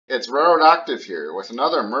It's Railroad Active here with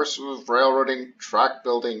another immersive railroading track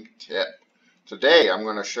building tip. Today I'm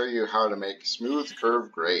going to show you how to make smooth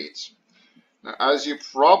curve grades. Now, as you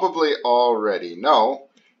probably already know,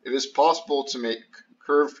 it is possible to make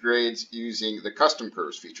curved grades using the custom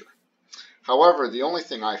curves feature. However, the only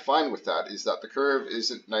thing I find with that is that the curve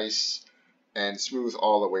isn't nice and smooth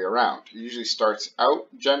all the way around. It usually starts out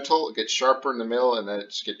gentle, it gets sharper in the middle, and then it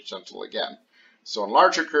just gets gentle again. So in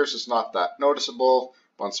larger curves it's not that noticeable,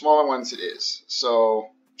 but on smaller ones it is. So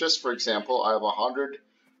just for example, I have a 100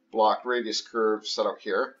 block radius curve set up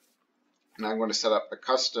here, and I'm going to set up a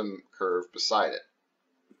custom curve beside it.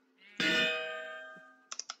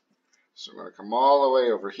 So I'm going to come all the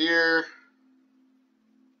way over here,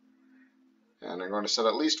 and I'm going to set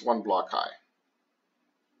at least one block high.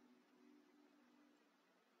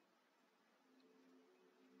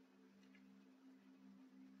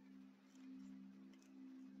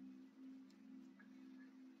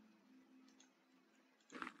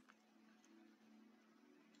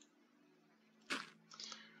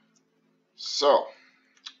 So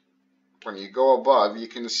when you go above, you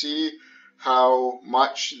can see how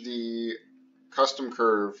much the custom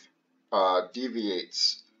curve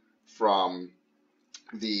deviates from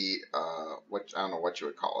the I don't know what you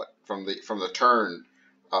would call it, from the turn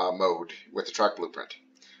mode with the track blueprint.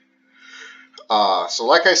 So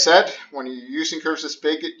like I said, when you're using curves this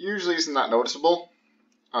big, it usually isn't that noticeable,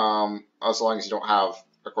 as long as you don't have,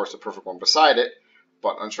 of course, a perfect one beside it.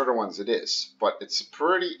 But on shorter ones it is. But it's a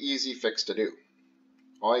pretty easy fix to do.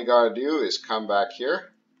 All you gotta do is come back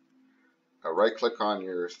here, right click on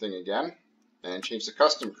your thing again, and change the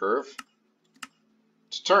custom curve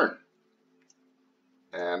to turn.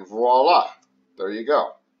 And voila, there you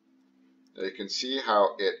go. Now you can see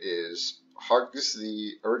how it hugs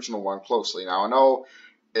the original one closely. Now I know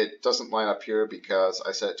it doesn't line up here because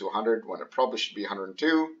I set it to 100 when it probably should be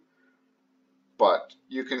 102. But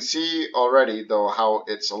you can see already, though, how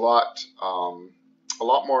it's a lot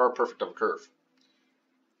more perfect of a curve.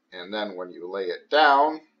 And then when you lay it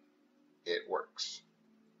down, it works.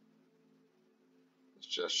 Let's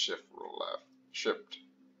just shift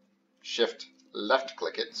left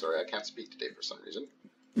click it. Sorry, I can't speak today for some reason.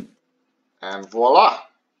 And voila,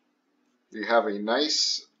 you have a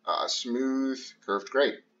nice, smooth, curved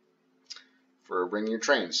grade for bringing your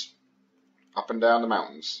trains up and down the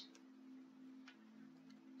mountains.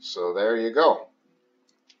 So there you go.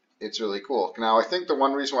 It's really cool. Now I think the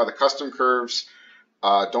one reason why the custom curves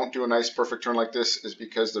don't do a nice perfect turn like this is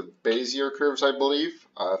because they're Bezier curves, I believe.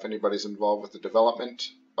 If anybody's involved with the development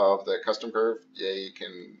of the custom curve, yeah, you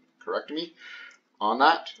can correct me on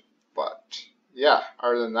that. But yeah,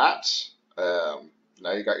 other than that,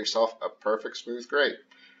 now you got yourself a perfect smooth grade.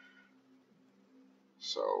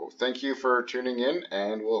 So thank you for tuning in,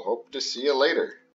 and we'll hope to see you later.